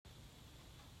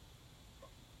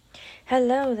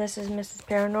Hello, this is Mrs.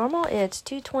 Paranormal. It's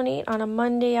 2:28 on a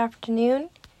Monday afternoon.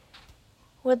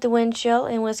 With the wind chill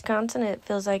in Wisconsin, it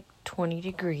feels like 20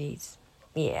 degrees.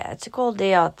 Yeah, it's a cold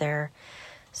day out there.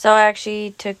 So I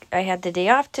had the day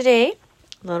off today,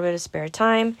 a little bit of spare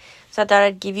time. So I thought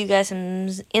I'd give you guys some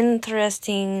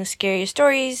interesting, scary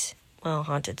stories. Well,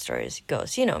 haunted stories,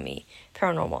 ghosts, you know me,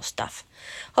 paranormal stuff.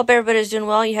 Hope everybody's doing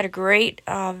well. You had a great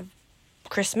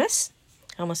Christmas.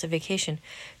 Almost a vacation.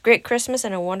 Great Christmas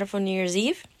and a wonderful New Year's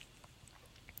Eve.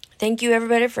 Thank you,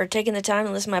 everybody, for taking the time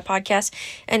to listen to my podcast.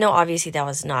 And no, obviously, that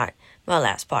was not my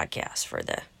last podcast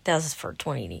that was for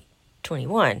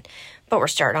 2021. But we're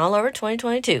starting all over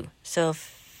 2022. So,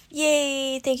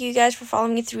 yay! Thank you guys for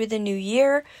following me through the new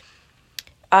year.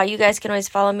 You guys can always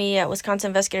follow me at Wisconsin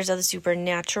Investigators of the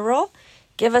Supernatural.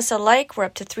 Give us a like. We're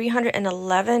up to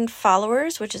 311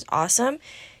 followers, which is awesome.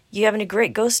 You have any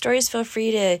great ghost stories, feel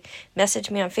free to message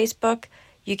me on Facebook.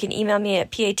 You can email me at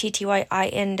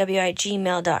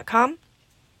pattyinwi@gmail.com.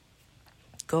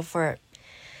 Go for it.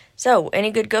 So, any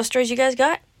good ghost stories you guys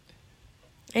got?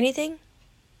 Anything?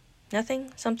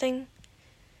 Nothing? Something?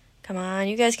 Come on,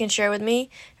 you guys can share with me.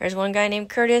 There's one guy named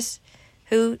Curtis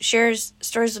who shares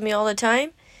stories with me all the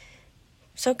time.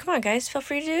 So, come on, guys, feel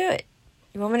free to do it.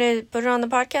 You want me to put it on the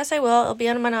podcast? I will. It'll be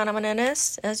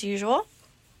anonymous, as usual.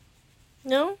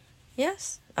 No?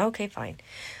 Yes? Okay, fine.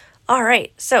 All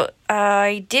right. So,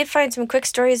 I did find some quick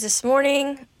stories this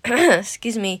morning.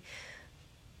 Excuse me.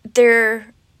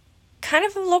 They're kind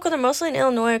of local. They're mostly in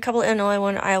Illinois. A couple in Illinois,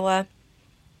 one in Iowa.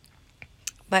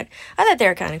 But I thought they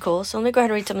were kind of cool. So, let me go ahead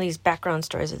and read some of these background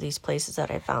stories of these places that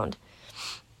I found.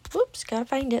 Whoops. Gotta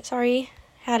find it. Sorry.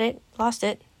 Had it. Lost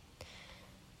it.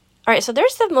 All right. So,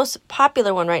 there's the most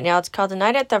popular one right now. It's called The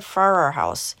Night at the Farrar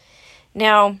House.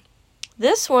 Now,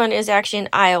 this one is actually in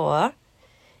Iowa.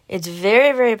 It's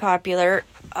very, very popular.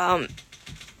 The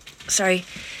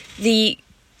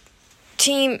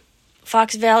team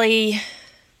Fox Valley,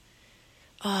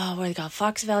 what are they called?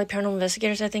 Fox Valley Paranormal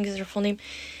Investigators, I think is their full name.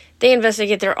 They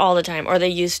investigate there all the time, or they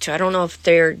used to. I don't know if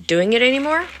they're doing it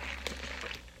anymore.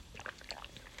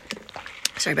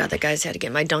 Sorry about that, guys. Had to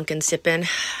get my Dunkin' sip in.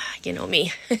 You know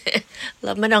me.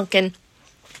 Love my Dunkin'.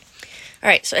 All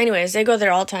right, so anyways, they go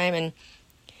there all the time, and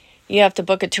you have to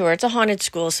book a tour. It's a haunted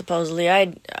school, supposedly.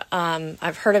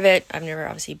 I've heard of it. I've never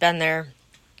obviously been there.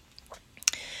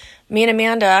 Me and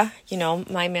Amanda,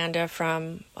 my Amanda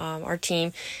from our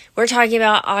team, we're talking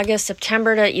about August,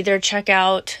 September to either check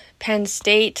out Penn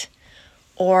State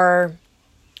or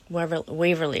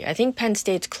Waverly. I think Penn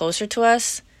State's closer to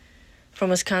us from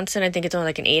Wisconsin. I think it's only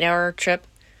like an 8-hour trip,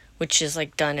 which is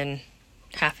like done in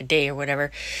half a day or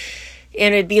whatever.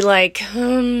 And it'd be like,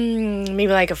 maybe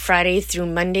like a Friday through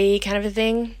Monday kind of a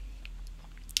thing.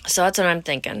 So that's what I'm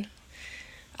thinking.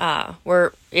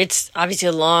 It's obviously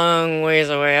a long ways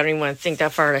away. I don't even want to think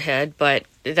that far ahead, but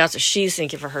that's what she's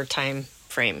thinking for her time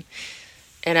frame.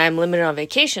 And I'm limited on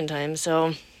vacation time,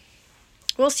 so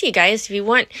we'll see, guys.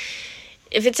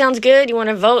 If it sounds good, you want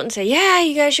to vote and say, yeah,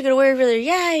 you guys should go to Waverly.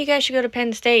 Yeah, you guys should go to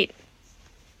Penn State.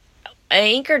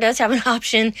 Anchor does have an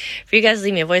option for you guys to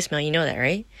leave me a voicemail. You know that,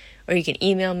 right? Or you can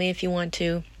email me if you want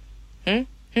to.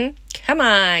 Come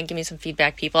on, give me some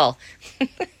feedback, people.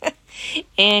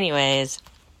 Anyways,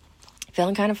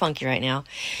 feeling kind of funky right now.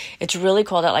 It's really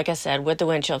cold out, like I said. With the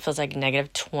wind chill, it feels like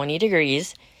negative 20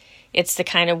 degrees. It's the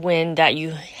kind of wind that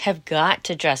you have got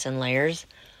to dress in layers.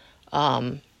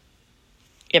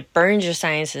 It burns your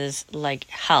sinuses like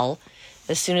hell.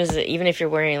 Even if you're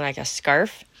wearing like a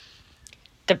scarf,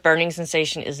 the burning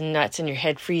sensation is nuts and your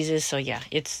head freezes. So yeah,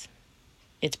 it's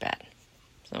bad.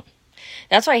 So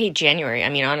that's why I hate January. I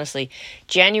mean, honestly,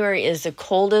 January is the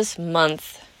coldest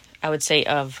month, I would say,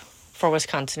 for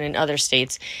Wisconsin and other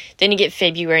states. Then you get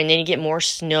February, and then you get more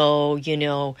snow,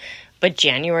 But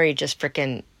January just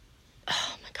freaking,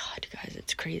 oh my God, guys,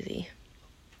 it's crazy.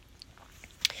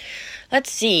 Let's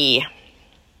see.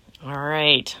 All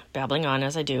right, babbling on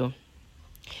as I do.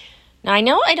 Now, I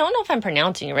don't know if I'm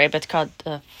pronouncing it right, but it's called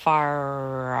the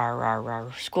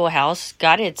Farrar Schoolhouse.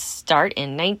 Got its start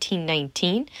in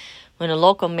 1919 when a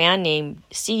local man named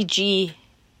C.G.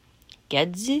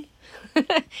 Gedze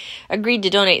agreed to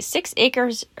donate 6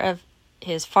 acres of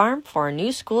his farm for a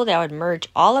new school that would merge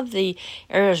all of the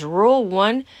area's rural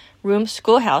one-room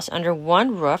schoolhouse under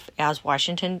one roof as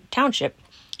Washington Township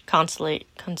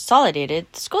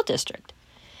Consolidated School District.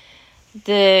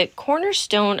 The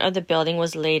cornerstone of the building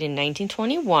was laid in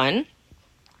 1921,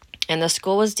 and the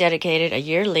school was dedicated a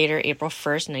year later, April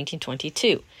 1st,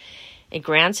 1922. A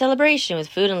grand celebration with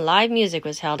food and live music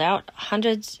was held,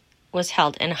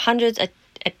 and hundreds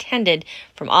attended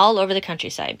from all over the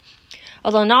countryside.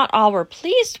 Although not all were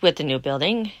pleased with the new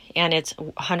building and its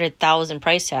 $100,000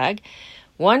 price tag,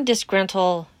 one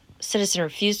disgruntled citizen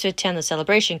refused to attend the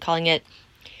celebration, calling it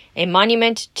a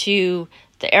monument to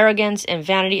the arrogance and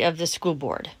vanity of the school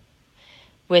board.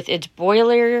 With its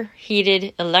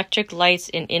boiler-heated electric lights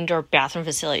and indoor bathroom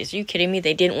facilities. Are you kidding me?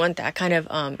 They didn't want that kind of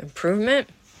improvement?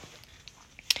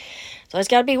 So it's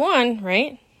got to be one,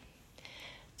 right?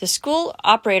 The school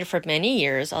operated for many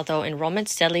years, although enrollment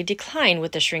steadily declined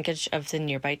with the shrinkage of the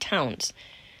nearby towns.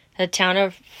 The town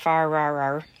of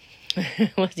Farrar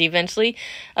was eventually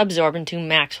absorbed into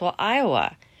Maxwell,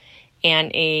 Iowa,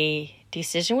 and a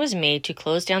decision was made to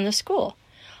close down the school.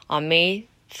 On May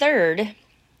 3rd,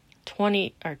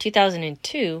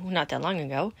 2002, not that long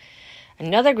ago,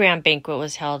 another grand banquet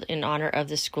was held in honor of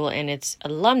the school and its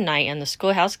alumni, and the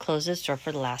schoolhouse closed its door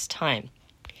for the last time.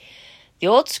 The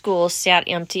old school sat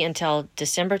empty until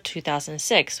December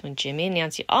 2006, when Jimmy and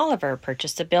Nancy Oliver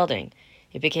purchased the building.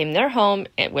 It became their home,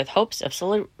 with hopes of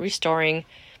slowly restoring,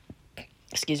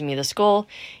 the school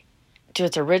to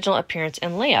its original appearance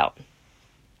and layout.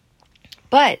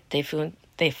 But they soon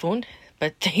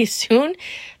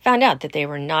found out that they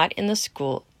were not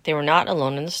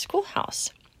alone in the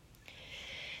schoolhouse.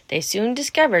 They soon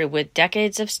discovered, with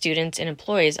decades of students and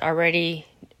employees already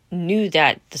knew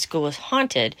that the school was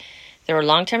haunted, there were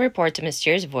long-time reports of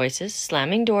mysterious voices,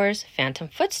 slamming doors, phantom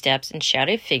footsteps, and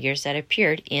shadowy figures that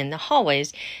appeared in the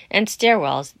hallways and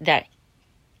stairwells that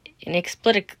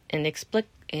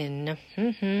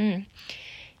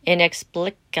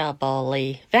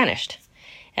inexplicably vanished.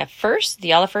 At first,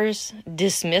 the Olivers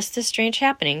dismissed the strange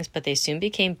happenings, but they soon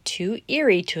became too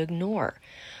eerie to ignore.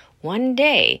 One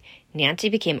day, Nancy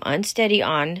became unsteady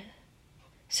on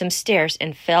some stairs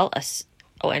and felt a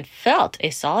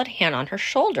solid hand on her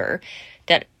shoulder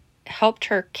that helped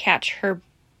her catch her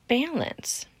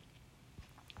balance.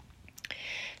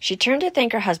 She turned to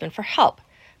thank her husband for help,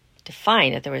 to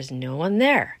find that there was no one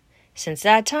there. Since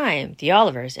that time, the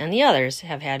Olivers and the others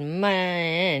have had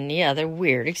many other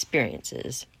weird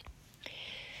experiences.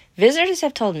 Visitors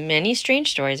have told many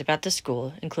strange stories about the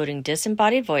school, including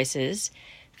disembodied voices,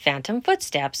 phantom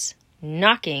footsteps,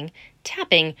 knocking,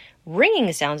 tapping,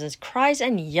 ringing sounds as cries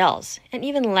and yells, and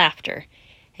even laughter,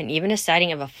 and even a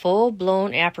sighting of a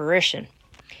full-blown apparition.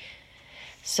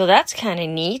 So that's kind of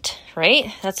neat,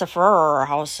 right? That's a Farrar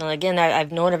house, and again,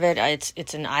 I've known of it.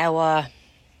 It's in Iowa.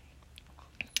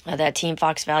 That Team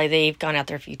Fox Valley, they've gone out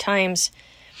there a few times.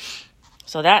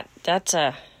 So that's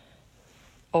a...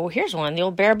 Oh, here's one, the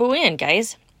old Baraboo Inn,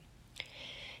 guys.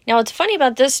 Now, what's funny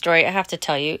about this story, I have to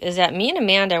tell you, is that me and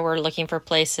Amanda were looking for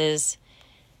places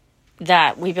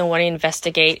that we've been wanting to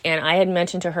investigate, and I had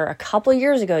mentioned to her a couple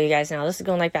years ago, you guys, now this is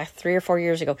going like back 3 or 4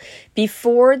 years ago,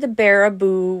 before the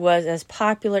Baraboo was as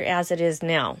popular as it is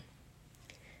now.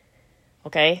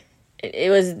 Okay?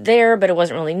 It was there, but it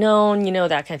wasn't really known,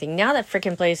 that kind of thing. Now that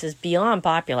freaking place is beyond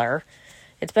popular.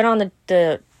 It's been on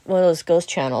the one of those ghost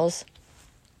channels,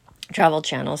 travel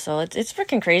channels, so it's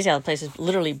freaking crazy how the place is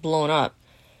literally blown up.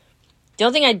 The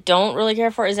only thing I don't really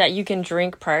care for is that you can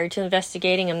drink prior to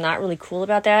investigating. I'm not really cool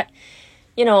about that.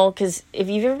 Because if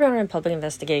you've ever been in a public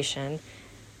investigation,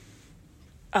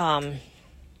 and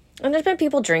there's been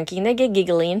people drinking, they get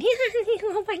giggly and,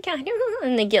 oh my God,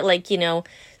 and they get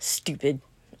stupid,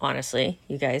 honestly,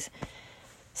 you guys.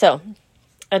 So,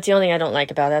 that's the only thing I don't like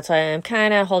about it. That's why I'm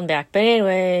kind of holding back. But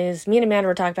anyways, me and Amanda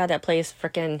were talking about that place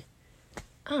freaking,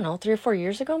 3 or 4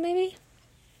 years ago, maybe?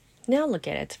 Now look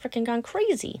at it. It's freaking gone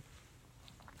crazy.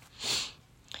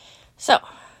 So,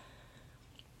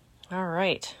 all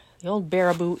right, the old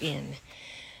Baraboo Inn.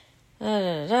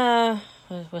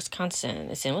 Wisconsin.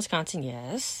 It's in Wisconsin,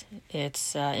 yes.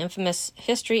 It's infamous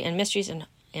history and mysteries and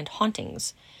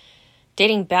hauntings,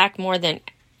 dating back more than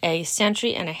a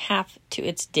century and a half to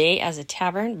its day as a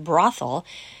tavern, brothel,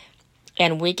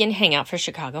 and weekend hangout for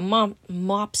Chicago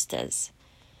mobsters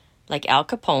like Al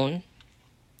Capone.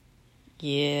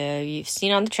 Yeah, you've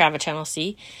seen on the Travel Channel,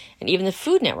 see? And even the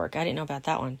Food Network. I didn't know about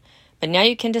that one. But now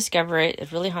you can discover it.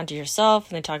 It's really haunted yourself.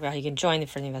 And they talk about how you can join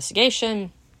for the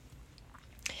investigation.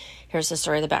 Here's the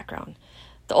story of the background.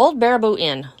 The old Baraboo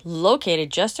Inn, located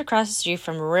just across the street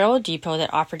from a railroad depot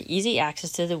that offered easy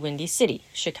access to the Windy City,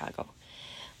 Chicago,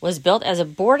 was built as a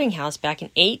boarding house back in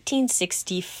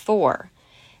 1864.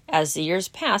 As the years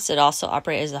passed, it also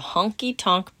operated as a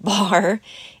honky-tonk bar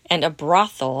and a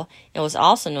brothel, and was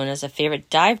also known as a favorite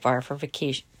dive bar for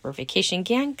vacation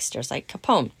gangsters like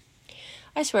Capone.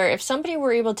 I swear, if somebody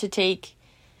were able to take,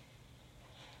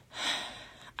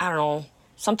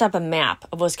 some type of map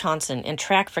of Wisconsin and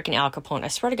track freaking Al Capone, I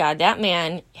swear to God, that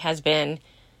man has been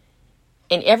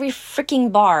in every freaking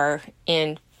bar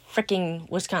in freaking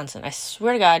Wisconsin. I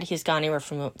swear to God, he's gone anywhere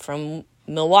from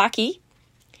Milwaukee,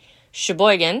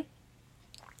 Sheboygan,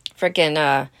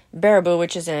 freaking Baraboo,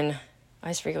 which is in, I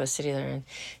just forget what city they're in,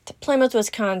 to Plymouth,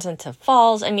 Wisconsin, to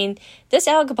Falls. I mean, this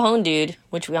Al Capone dude,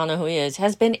 which we all know who he is,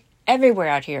 has been everywhere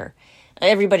out here.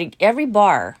 Every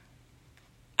bar,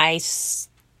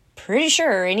 pretty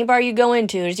sure any bar you go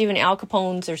into, there's even Al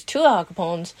Capone's. There's 2 Al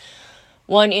Capone's.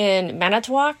 One in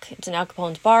Manitowoc, it's an Al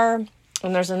Capone's bar.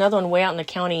 And there's another one way out in the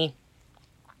county.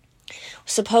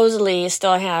 Supposedly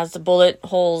still has the bullet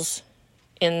holes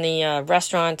in the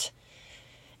restaurant.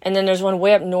 And then there's one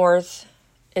way up north.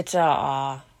 It's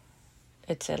like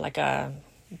a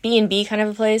B&B kind of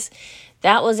a place.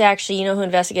 That was actually, you know who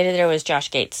investigated there was Josh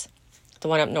Gates, the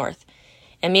one up north.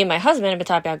 And me and my husband have been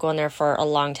talking about going there for a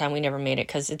long time. We never made it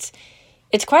because it's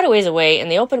quite a ways away. And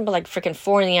they open up at like freaking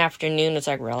 4 PM. It's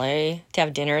like, really? To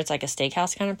have dinner? It's like a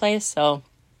steakhouse kind of place. So,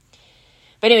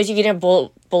 but anyways, you can have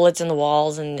bullets in the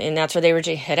walls. And that's where they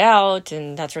originally hid out.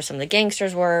 And that's where some of the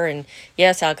gangsters were. And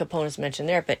yes, Al Capone is mentioned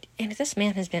there. But this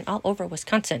man has been all over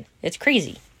Wisconsin. It's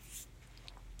crazy.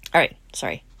 All right.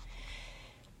 Sorry.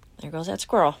 There goes that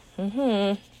squirrel.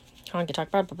 I can talk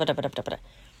about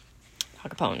Al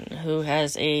Capone, who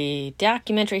has a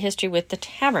documentary history with the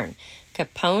tavern.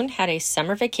 Capone had a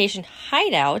summer vacation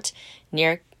hideout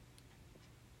near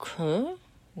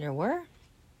where?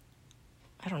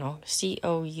 I don't know.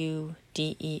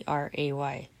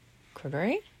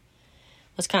 Couderay,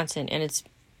 Wisconsin. And it's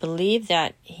believed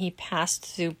that he passed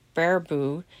through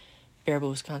Baraboo,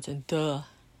 Wisconsin, through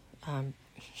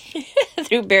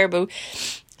Baraboo,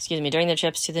 during the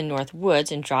trips to the North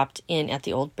Woods and dropped in at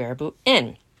the old Baraboo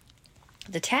Inn.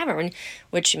 The tavern,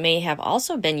 which may have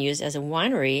also been used as a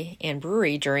winery and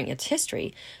brewery during its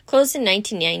history, closed in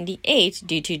 1998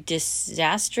 due to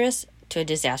disastrous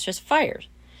fire.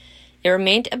 It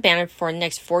remained abandoned for the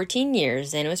next 14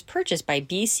 years, and it was purchased by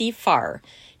B.C. Farr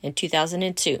in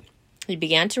 2002. He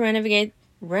began to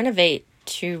renovate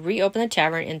to reopen the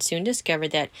tavern and soon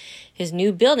discovered that his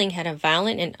new building had a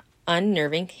violent and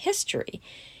unnerving history.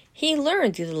 He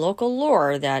learned through the local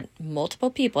lore that multiple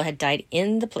people had died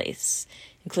in the place,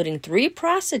 including 3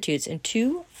 prostitutes and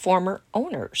 2 former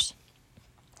owners.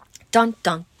 Dun,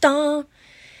 dun, dun!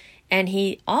 And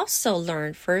he also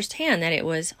learned firsthand that it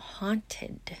was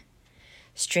haunted.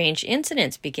 Strange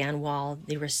incidents began while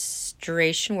the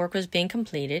restoration work was being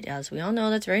completed. As we all know,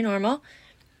 that's very normal.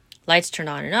 Lights turned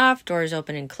on and off, doors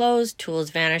open and closed, tools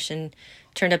vanished and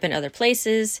turned up in other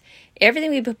places.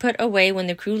 Everything we put away when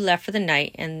the crew left for the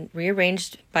night and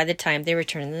rearranged by the time they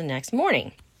returned the next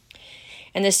morning.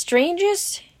 And the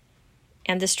strangest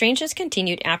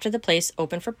continued after the place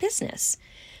opened for business.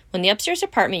 When the upstairs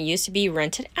apartment used to be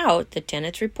rented out, the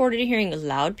tenants reported hearing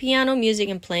loud piano music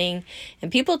and playing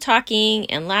and people talking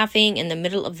and laughing in the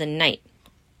middle of the night.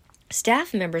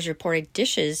 Staff members reported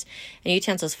dishes and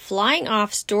utensils flying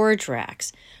off storage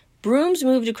racks. Brooms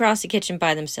moved across the kitchen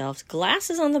by themselves.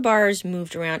 Glasses on the bars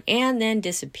moved around and then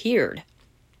disappeared.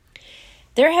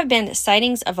 There have been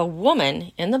sightings of a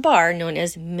woman in the bar known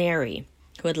as Mary,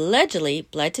 who had allegedly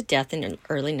bled to death in the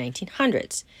early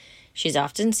 1900s. She's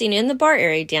often seen in the bar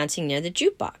area dancing near the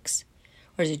jukebox.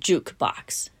 Or is it juke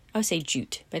box? I would say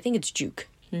jute, but I think it's juke.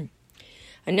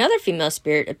 Another female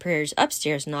spirit appears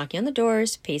upstairs, knocking on the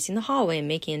doors, pacing the hallway, and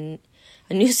making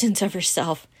a nuisance of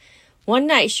herself. One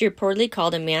night, she reportedly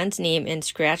called a man's name and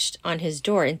scratched on his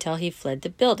door until he fled the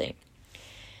building.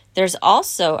 There's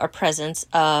also a presence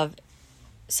of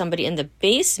somebody in the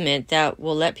basement that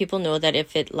will let people know that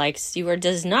if it likes you or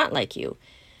does not like you.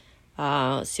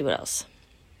 Let's see what else.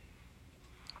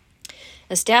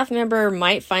 A staff member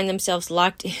might find themselves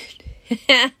locked in.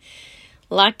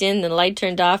 The light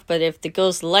turned off, but if the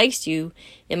ghost likes you,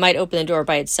 it might open the door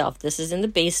by itself. This is in the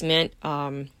basement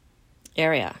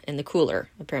area, in the cooler,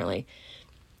 apparently.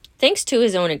 Thanks to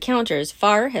his own encounters,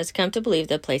 Farr has come to believe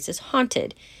the place is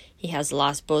haunted. He has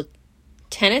lost both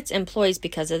tenants and employees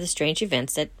because of the strange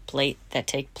events that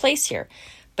take place here,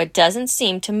 but doesn't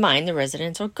seem to mind the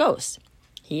residents or ghosts.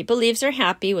 He believes they're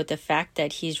happy with the fact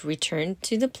that he's returned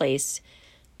to the place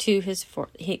to his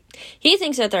he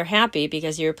thinks that they're happy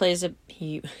because he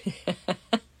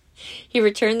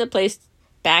returned the place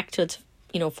back to its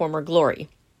former glory.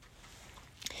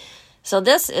 So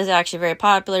this is actually very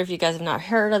popular. If you guys have not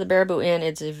heard of the Baraboo Inn,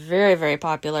 it's very, very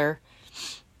popular.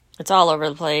 It's all over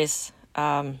the place.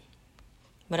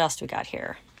 What else do we got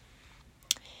here?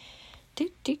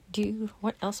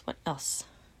 What else?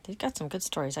 They've got some good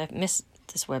stories. I've missed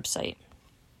this website.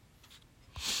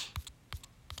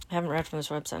 I haven't read from this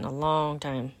website in a long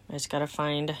time. I just gotta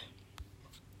find.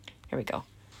 Here we go.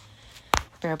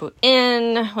 Baraboo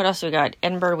Inn. What else do we got?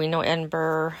 Edinburgh. We know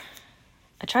Edinburgh.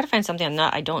 I try to find something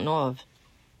I don't know of.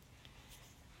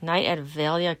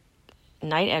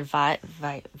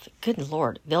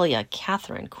 Villa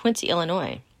Catherine, Quincy,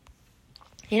 Illinois.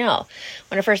 You know,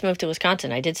 when I first moved to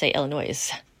Wisconsin, I did say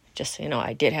Illinois. Just so you know,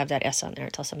 I did have that S on there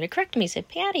until somebody corrected me. Said,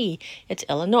 Patty, it's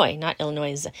Illinois, not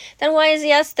Illinois. Then why is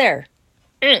the S there?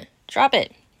 Drop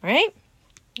it, right?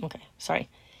 Okay, sorry.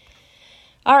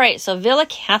 All right, so Villa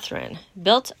Catherine,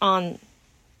 built on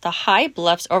the high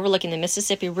bluffs overlooking the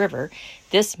Mississippi River,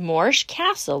 this Moorish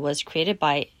castle was created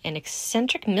by an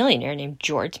eccentric millionaire named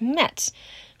George Metz,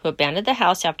 who abandoned the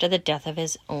house after the death of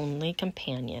his only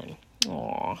companion.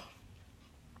 Aww.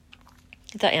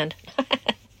 The end.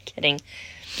 Kidding.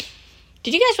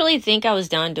 Did you guys really think I was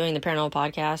done doing the paranormal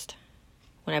podcast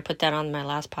when I put that on my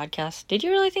last podcast? Did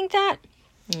you really think that?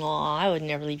 Aw, I would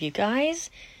never leave you guys.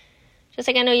 Just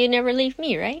like I know you'd never leave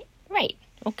me, right? Right.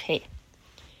 Okay.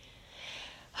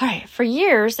 All right. For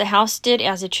years, the house stood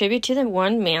as a tribute to the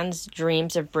one man's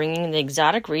dreams of bringing the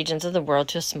exotic regions of the world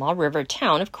to a small river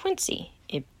town of Quincy.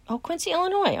 Quincy,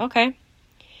 Illinois. Okay.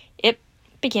 It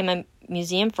became a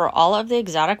museum for all of the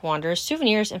exotic wanderers,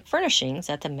 souvenirs, and furnishings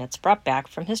that the Metz brought back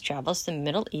from his travels to the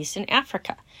Middle East and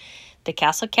Africa. The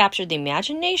castle captured the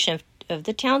imagination of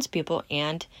the townspeople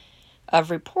and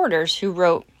of reporters who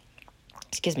wrote,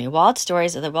 wild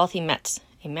stories of the wealthy Metz,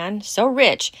 a man so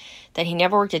rich that he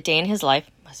never worked a day in his life,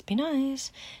 must be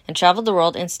nice, and traveled the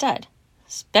world instead.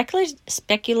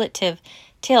 Speculative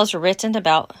tales were written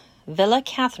about Villa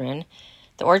Catherine,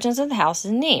 the origins of the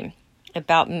house's name,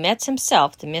 about Metz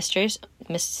himself, the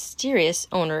mysterious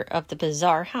owner of the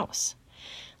bizarre house.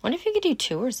 I wonder if you could do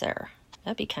tours there.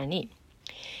 That'd be kind of neat.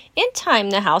 In time,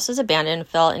 the house was abandoned and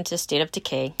fell into a state of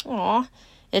decay. Aww.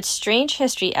 Its strange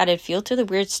history added fuel to the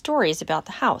weird stories about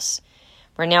the house,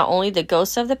 where now only the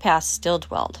ghosts of the past still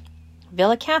dwelled.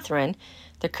 Villa Catherine,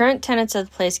 the current tenants of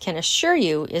the place can assure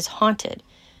you, is haunted,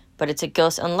 but it's a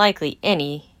ghost unlikely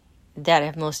any that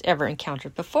have most ever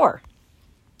encountered before.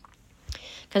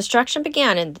 Construction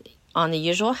began on the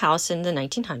usual house in the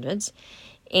 1900s,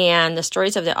 and the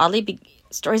stories of the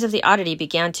oddity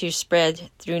began to spread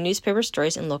through newspaper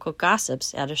stories and local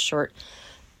gossips at a short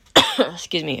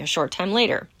time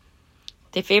later.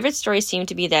 The favorite story seemed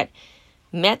to be that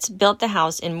Metz built the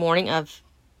house in mourning of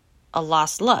a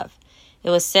lost love.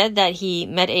 It was said that he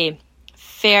met a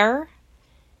fair-haired,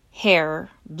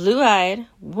 blue-eyed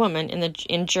woman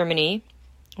in Germany.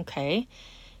 Okay.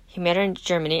 He met her in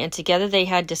Germany, and together they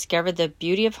had discovered the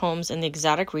beauty of homes in the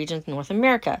exotic regions of North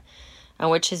America, on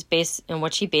which he based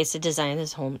the design of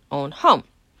his own home.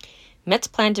 Metz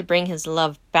planned to bring his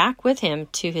love back with him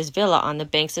to his villa on the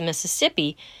banks of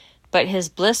Mississippi, but his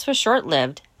bliss was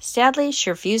short-lived. Sadly, she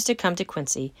refused to come to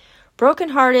Quincy.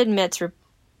 Broken-hearted, Metz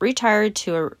retired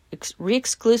to a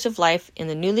re-exclusive life in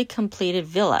the newly completed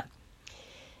villa.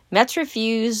 Metz's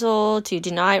refusal to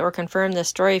deny or confirm the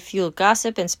story fueled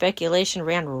gossip, and speculation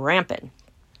ran rampant.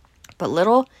 But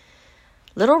little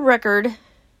record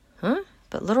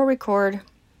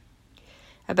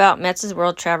about Metz's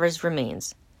world traverse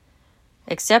remains,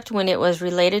 except when it was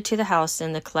related to the house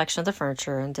and the collection of the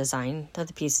furniture and design of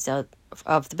the pieces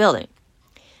of the building.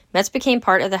 Metz became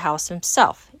part of the house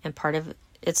himself and part of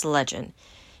its legend.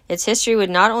 Its history would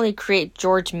not only create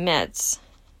George Metz,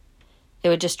 it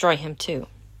would destroy him too.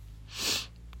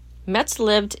 Metz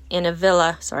lived at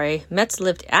Villa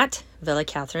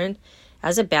Catherine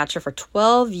as a bachelor for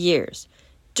 12 years,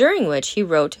 during which he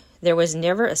wrote, "There was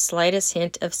never a slightest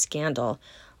hint of scandal,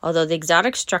 although the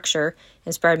exotic structure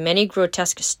inspired many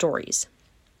grotesque stories."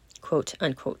 Quote,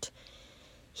 unquote.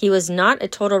 He was not a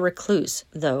total recluse,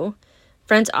 though.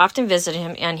 Friends often visited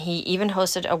him, and he even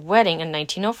hosted a wedding in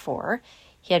 1904.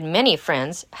 He had many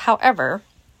friends. However,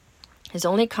 his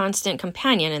only constant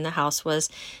companion in the house was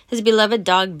his beloved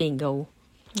dog Bingo.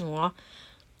 Aww.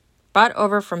 Brought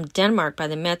over from Denmark by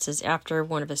the Metzes after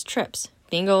one of his trips.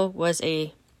 Bingo was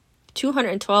a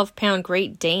 212-pound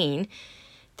Great Dane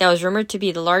that was rumored to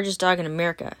be the largest dog in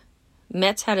America.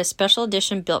 Metz had a special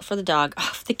edition built for the dog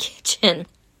off the kitchen.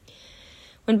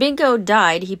 When Bingo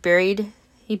died, he buried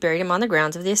him on the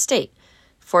grounds of the estate.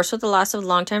 Forced with the loss of a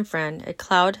longtime friend, a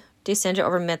cloud descended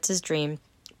over Metz's dream,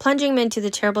 plunging him into the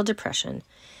terrible depression.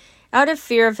 Out of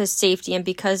fear of his safety and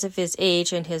because of his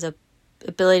age and his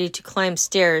ability to climb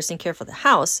stairs and care for the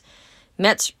house,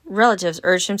 Metz's relatives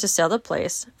urged him to sell the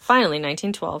place. Finally, in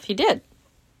 1912, he did.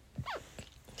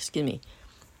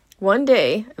 One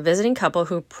day, a visiting couple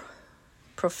who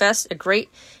professed a great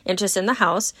interest in the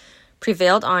house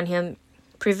prevailed on him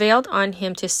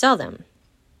to sell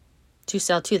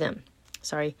to them.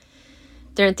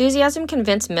 Their enthusiasm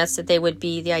convinced Metz that they would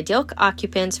be the ideal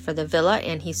occupants for the villa,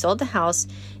 and he sold the house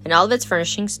and all of its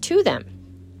furnishings to them.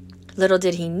 Little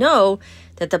did he know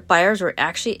that the buyers were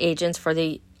actually agents for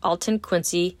the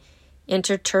Alton-Quincy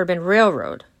Interturban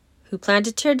Railroad, who planned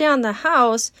to tear down the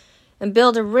house and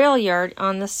build a rail yard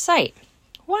on the site.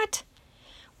 What?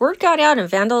 Word got out and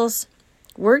vandals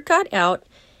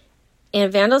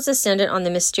descended on the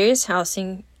mysterious house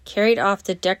and carried off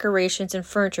the decorations and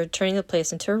furniture, turning the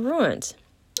place into ruins.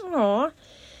 Aww.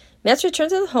 Metz returned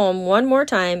to the home one more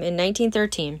time in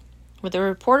 1913 with a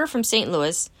reporter from St.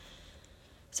 Louis.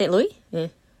 St. Louis?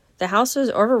 The house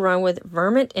was overrun with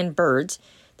vermin and birds.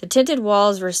 The tinted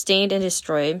walls were stained and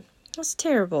destroyed. That's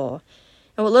terrible.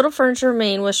 And what little furniture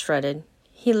remained was shredded.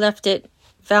 He left it,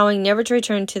 vowing never to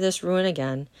return to this ruin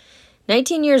again.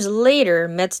 19 years later,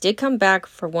 Metz did come back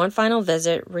for one final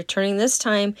visit, returning this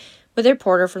time with a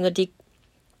reporter from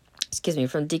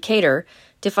from Decatur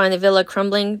to find the villa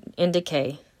crumbling in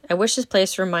decay. I wish this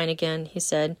place were mine again, he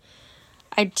said.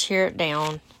 I'd tear it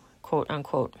down, quote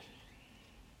unquote.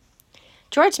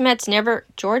 George Metz never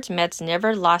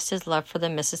lost his love for the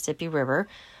Mississippi River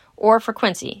or for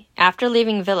Quincy. After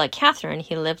leaving Villa Catherine,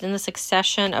 he lived in the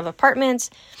succession of apartments,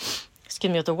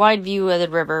 with a wide view of the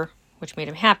river, which made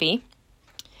him happy.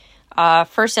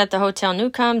 First at the Hotel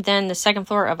Newcomb, then the second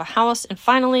floor of a house, and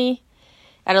finally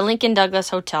at a Lincoln Douglas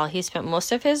hotel. He spent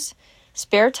most of his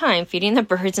spare time feeding the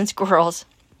birds and squirrels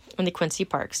in the Quincy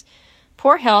parks.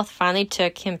 Poor health finally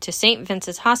took him to St.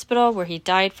 Vincent's Hospital, where he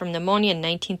died from pneumonia in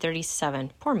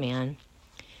 1937. Poor man.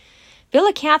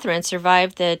 Villa Catherine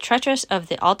survived the treacherous of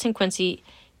the Alton-Quincy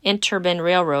Interturban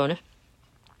Railroad,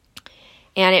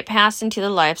 and it passed into the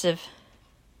lives of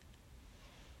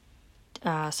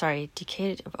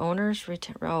decade of owners.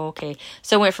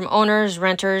 So it went from owners,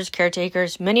 renters,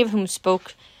 caretakers, many of whom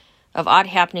spoke of odd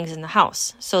happenings in the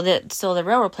house. So the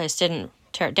railroad place didn't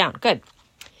tear it down. Good.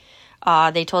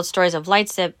 They told stories of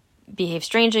lights that behaved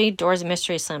strangely, doors of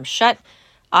mystery slammed shut,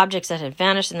 objects that had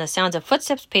vanished, and the sounds of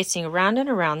footsteps pacing around and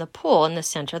around the pool in the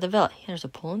center of the villa. There's a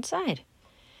pool inside.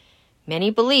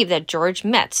 Many believe that George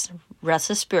Metz,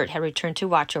 restless spirit, had returned to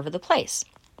watch over the place.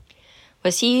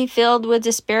 Was he filled with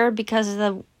despair because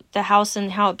of the house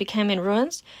and how it became in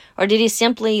ruins? Or did he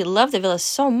simply love the villa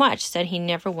so much that he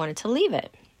never wanted to leave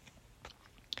it?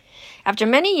 After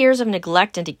many years of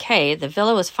neglect and decay, the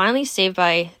villa was finally saved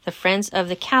by the Friends of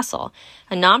the Castle,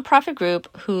 a nonprofit group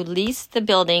who leased the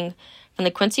building from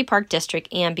the Quincy Park District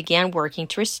and began working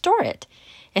to restore it.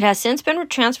 It has since been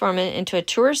transformed into a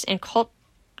tourist and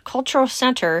cultural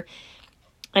center,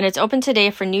 and it's open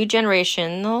today for new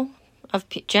generation of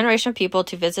people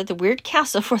to visit the weird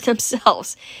castle for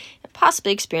themselves and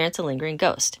possibly experience a lingering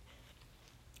ghost.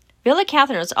 Villa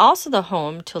Catherine is also the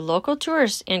home to local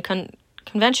tourists and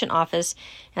convention office,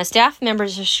 and staff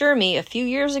members assure me a few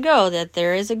years ago that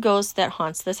there is a ghost that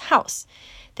haunts this house.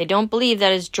 They don't believe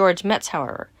that is George Metz,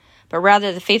 however, but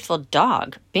rather the faithful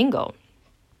dog, Bingo.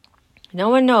 No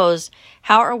one knows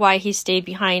how or why he stayed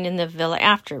behind in the villa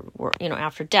after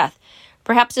death.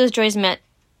 Perhaps it was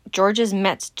George's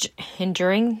Metz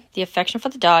enduring the affection for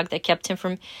the dog that kept him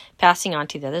from passing on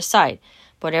to the other side.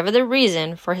 Whatever the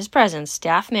reason for his presence,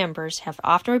 staff members have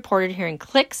often reported hearing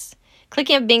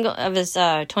clicking of Bingo of his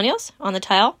toenails on the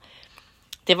tile.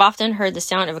 They have often heard the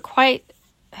sound in the quiet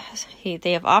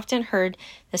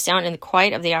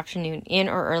of the afternoon in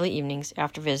or early evenings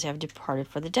after visitors have departed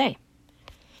for the day.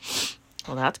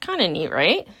 Well, that's kind of neat,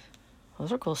 right?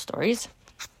 Those are cool stories.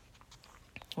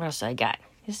 What else do I got?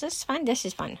 Is this fun? This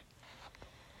is fun.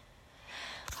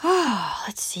 Oh,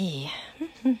 let's see.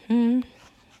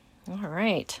 All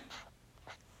right.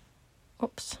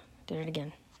 Oops, did it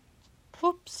again.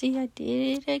 Whoopsie, I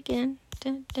did it again.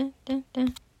 Dun, dun, dun,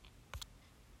 dun.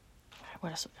 All right,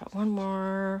 what else? We got one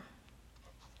more.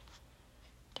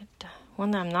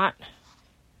 One that I'm not.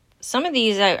 Some of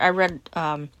these I read.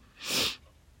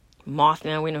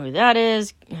 Mothman, we know who that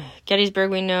is. Gettysburg,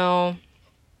 we know.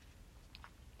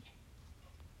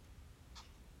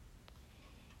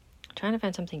 I'm trying to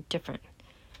find something different.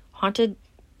 Haunted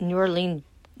New Orleans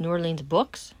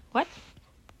books. What?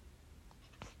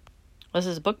 This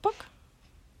is a book?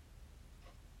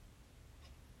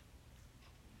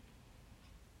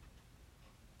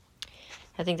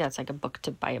 I think that's like a book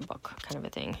to buy a book kind of a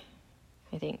thing.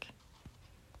 I think.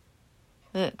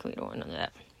 We don't want none of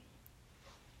that.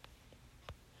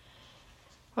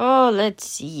 Oh, let's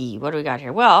see. What do we got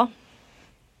here? Well,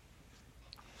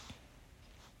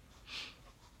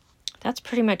 that's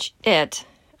pretty much it.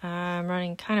 I'm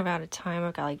running kind of out of time.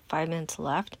 I've got like 5 minutes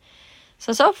left.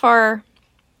 So far,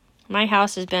 my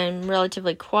house has been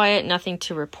relatively quiet. Nothing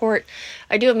to report.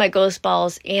 I do have my ghost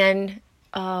balls and,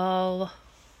 I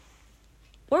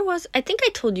think I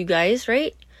told you guys,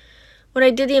 right? When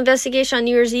I did the investigation on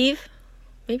New Year's Eve?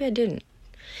 Maybe I didn't.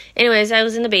 Anyways, I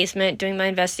was in the basement doing my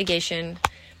investigation,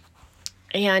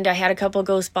 and I had a couple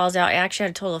ghost balls out. I actually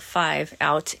had a total of 5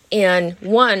 out, and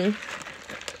one,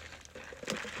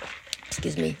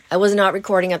 excuse me, I was not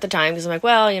recording at the time because I'm like,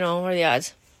 well, what are the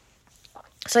odds?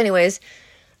 So anyways,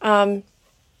 nothing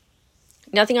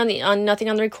on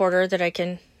the recorder that I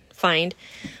can find.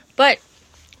 But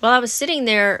while I was sitting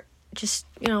there, just,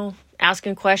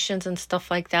 asking questions and stuff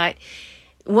like that,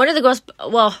 one of the ghosts,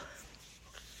 well,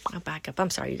 I'll back up. I'm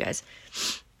sorry, you guys.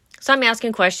 So I'm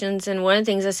asking questions, and one of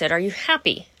the things I said, are you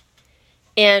happy?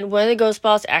 And one of the ghost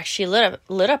balls actually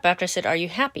lit up after I said, are you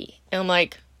happy? And I'm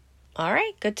like, all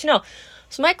right, good to know.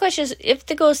 So my question is, if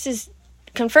the ghost is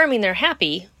confirming they're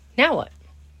happy, now what?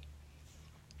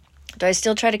 Do I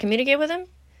still try to communicate with them?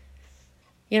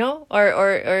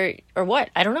 Or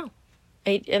what? I don't know.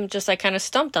 I am just kind of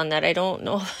stumped on that. I don't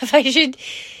know if I should.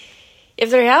 If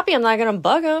they're happy, I'm not going to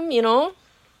bug them, I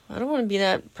don't want to be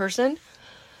that person.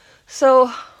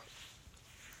 So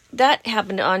that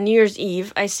happened on New Year's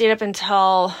Eve. I stayed up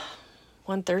until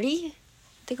 1:30, I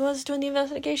think it was, doing the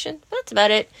investigation. That's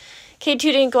about it. K2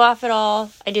 didn't go off at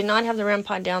all. I did not have the REM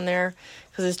pod down there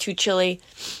because it's too chilly.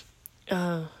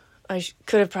 I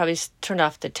could have probably turned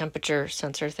off the temperature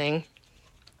sensor thing.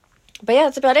 But yeah,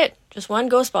 that's about it. Just one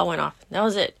ghost ball went off. That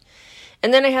was it.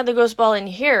 And then I had the ghost ball in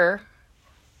here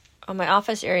on my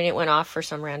office area, and it went off for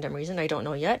some random reason. I don't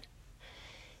know yet.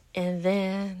 And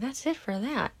then that's it for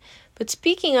that. But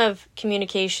speaking of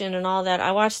communication and all that,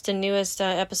 I watched the newest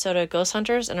episode of Ghost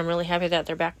Hunters, and I'm really happy that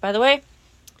they're back, by the way.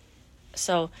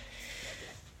 So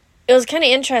it was kind of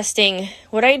interesting.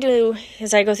 What I do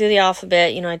is I go through the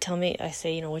alphabet. I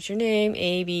say, what's your name?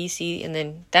 A, B, C, and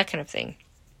then that kind of thing.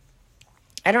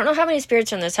 I don't know how many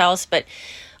spirits are in this house, but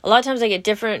a lot of times I get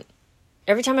different.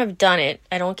 Every time I've done it,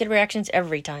 I don't get reactions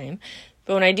every time.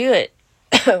 But when I do it,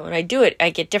 I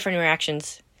get different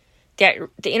reactions. The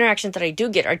interactions that I do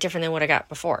get are different than what I got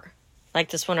before. Like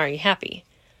this one, are you happy?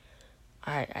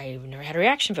 I've never had a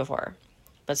reaction before.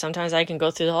 But sometimes I can go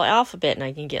through the whole alphabet and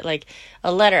I can get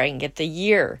a letter. I can get the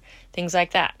year, things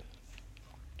like that.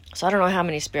 So I don't know how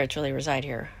many spirits really reside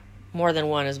here. More than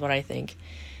one is what I think.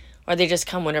 Or they just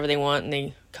come whenever they want and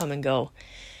they come and go.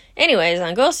 Anyways,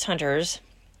 on Ghost Hunters,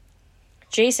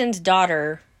 Jason's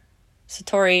daughter,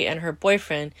 Satori, and her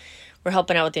boyfriend were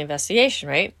helping out with the investigation,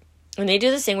 right? And they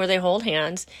do this thing where they hold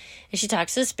hands, and she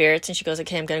talks to the spirits, and she goes,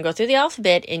 okay, I'm going to go through the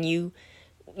alphabet, and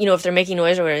if they're making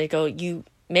noise or whatever, they go, you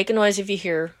make a noise if you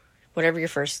hear whatever your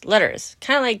first letter is.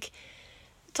 Kind of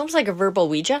it's almost like a verbal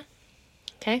Ouija,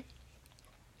 okay?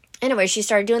 Anyway, she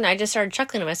started doing that. I just started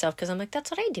chuckling to myself, because I'm like, that's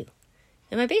what I do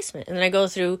in my basement. And then I go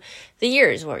through the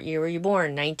years. What year were you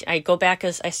born? I go back,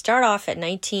 as I start off at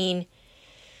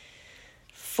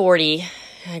 1940.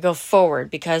 I go forward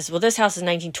because, this house is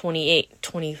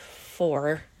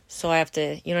 1924. So I have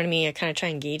to, you know what I mean? I kind of try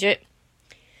and gauge it.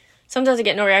 Sometimes I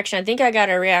get no reaction. I think I got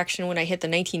a reaction when I hit the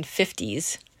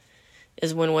 1950s.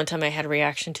 Is when one time I had a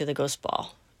reaction to the ghost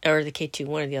ball. Or the K2,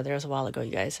 one or the other. It was a while ago,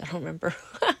 you guys. I don't remember.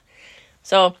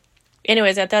 So,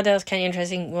 anyways, I thought that was kind of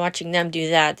interesting watching them do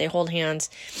that. They hold hands,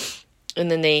 and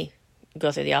then they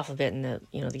go through the alphabet, and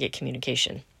they get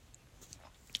communication.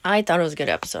 I thought it was a good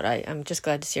episode. I'm just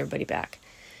glad to see everybody back.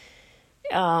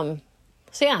 So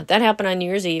yeah, that happened on New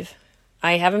Year's Eve.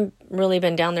 I haven't really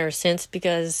been down there since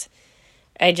because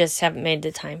I just haven't made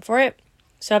the time for it.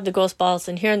 So I have the ghost balls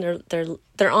in here, and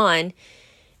they're on,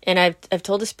 and I've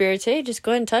told the spirits, hey, just go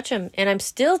ahead and touch them. And I'm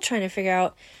still trying to figure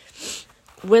out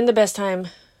when the best time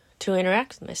to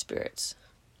interact with my spirits.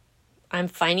 I'm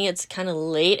finding it's kind of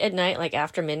late at night, like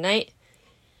after midnight.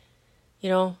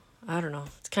 I don't know.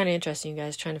 It's kind of interesting, you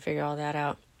guys, trying to figure all that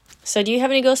out. So do you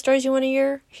have any ghost stories you want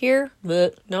to hear?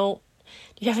 No.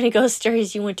 Do you have any ghost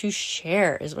stories you want to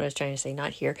share, is what I was trying to say,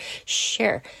 not hear.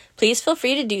 Share. Please feel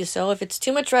free to do so. If it's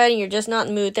too much writing, you're just not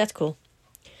in the mood, that's cool.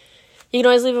 You can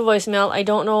always leave a voicemail. I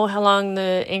don't know how long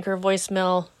the Anchor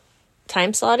voicemail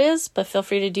time slot is, but feel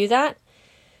free to do that.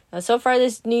 So far,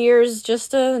 this New Year's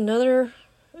just another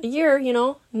year,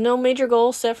 no major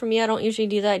goals set for me. I don't usually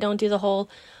do that. I don't do the whole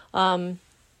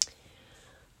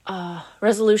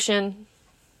resolution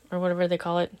or whatever they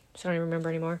call it. So I don't even remember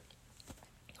anymore.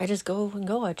 I just go and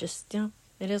go. I just,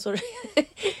 it is what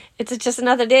it's just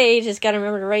another day. You just got to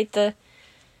remember to write the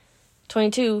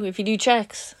 22 if you do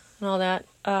checks and all that.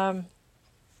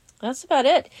 That's about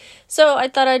it. So I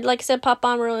thought I'd, like I said, pop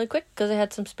on really quick because I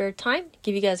had some spare time.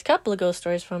 Give you guys a couple of ghost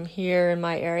stories from here in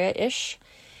my area-ish.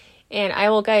 And I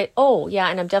will guide... Oh, yeah,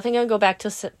 and I'm definitely going to go back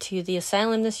to the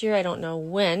asylum this year. I don't know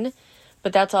when,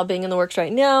 but that's all being in the works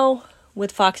right now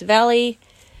with Fox Valley.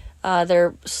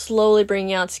 They're slowly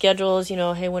bringing out schedules.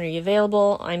 Hey, when are you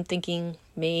available? I'm thinking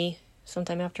May,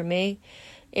 sometime after May.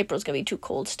 April's going to be too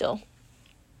cold still.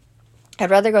 I'd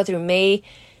rather go through May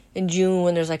and June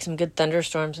when there's like some good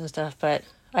thunderstorms and stuff, but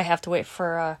I have to wait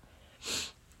for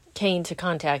Kane to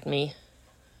contact me,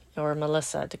 or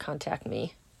Melissa to contact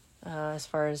me as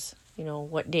far as,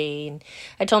 what day. And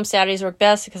I told him Saturdays work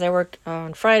best because I work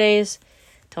on Fridays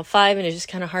till 5, and it's just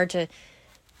kind of hard to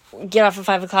get off at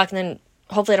 5 o'clock and then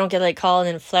hopefully I don't get a late call and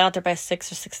then fly out there by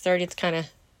 6 or 6:30. It's kind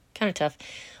of tough.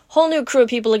 Whole new crew of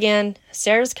people again.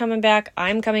 Sarah's coming back.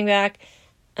 I'm coming back.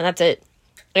 And that's it.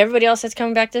 Everybody else that's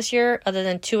coming back this year, other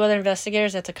than 2 other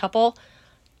investigators, that's a couple.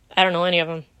 I don't know any of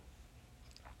them.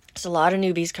 There's a lot of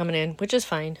newbies coming in, which is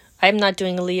fine. I'm not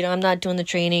doing the lead. I'm not doing the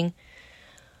training.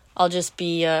 I'll just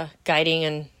be guiding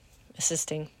and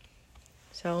assisting.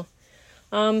 So,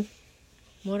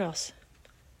 what else?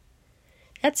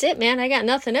 That's it, man. I got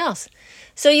nothing else.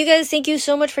 So you guys, thank you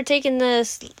so much for taking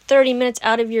this 30 minutes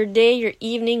out of your day, your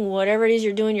evening, whatever it is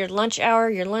you're doing, your lunch hour,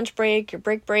 your lunch break, your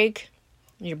break.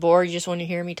 You're bored, you just want to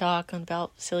hear me talk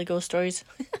about silly ghost stories.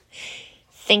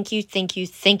 Thank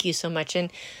you so much.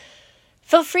 And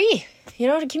feel free,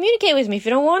 to communicate with me. If you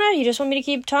don't want to, you just want me to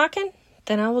keep talking,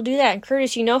 then I will do that. And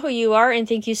Curtis, you know who you are, and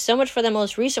thank you so much for the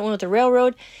most recent one with the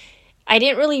railroad.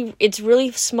 It's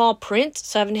really small print,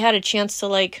 so I haven't had a chance to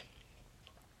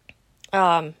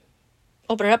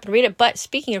open it up and read it. But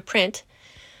speaking of print,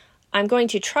 I'm going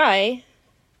to try,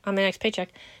 on my next paycheck,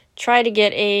 to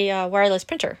get a wireless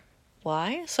printer.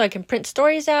 Why? So I can print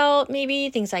stories out,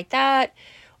 maybe, things like that.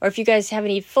 Or if you guys have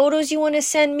any photos you want to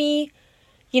send me,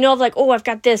 of like, oh, I've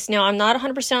got this. Now, I'm not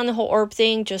 100% on the whole orb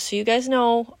thing, just so you guys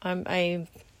know. I'm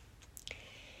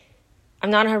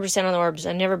not 100% on the orbs.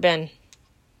 I've never been.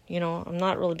 I'm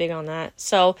not really big on that.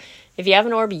 So if you have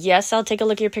an orb, yes, I'll take a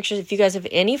look at your pictures. If you guys have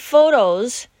any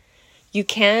photos, you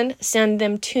can send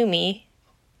them to me.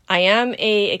 I am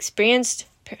a experienced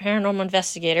paranormal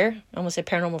investigator. I almost said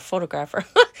paranormal photographer.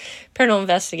 Paranormal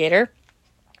investigator.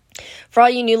 For all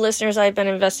you new listeners, I've been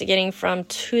investigating from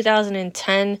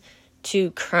 2010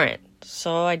 to current.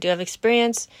 So I do have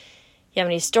experience. You have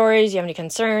any stories, you have any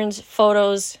concerns,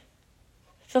 photos,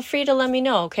 feel free to let me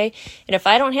know, okay? And if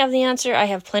I don't have the answer, I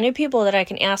have plenty of people that I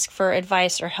can ask for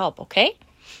advice or help, okay?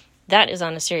 That is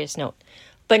on a serious note.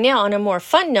 But now, on a more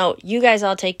fun note, you guys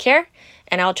all take care,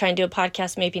 and I'll try and do a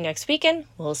podcast maybe next weekend.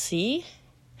 We'll see.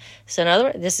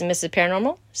 So, this is Mrs.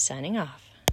 Paranormal, signing off.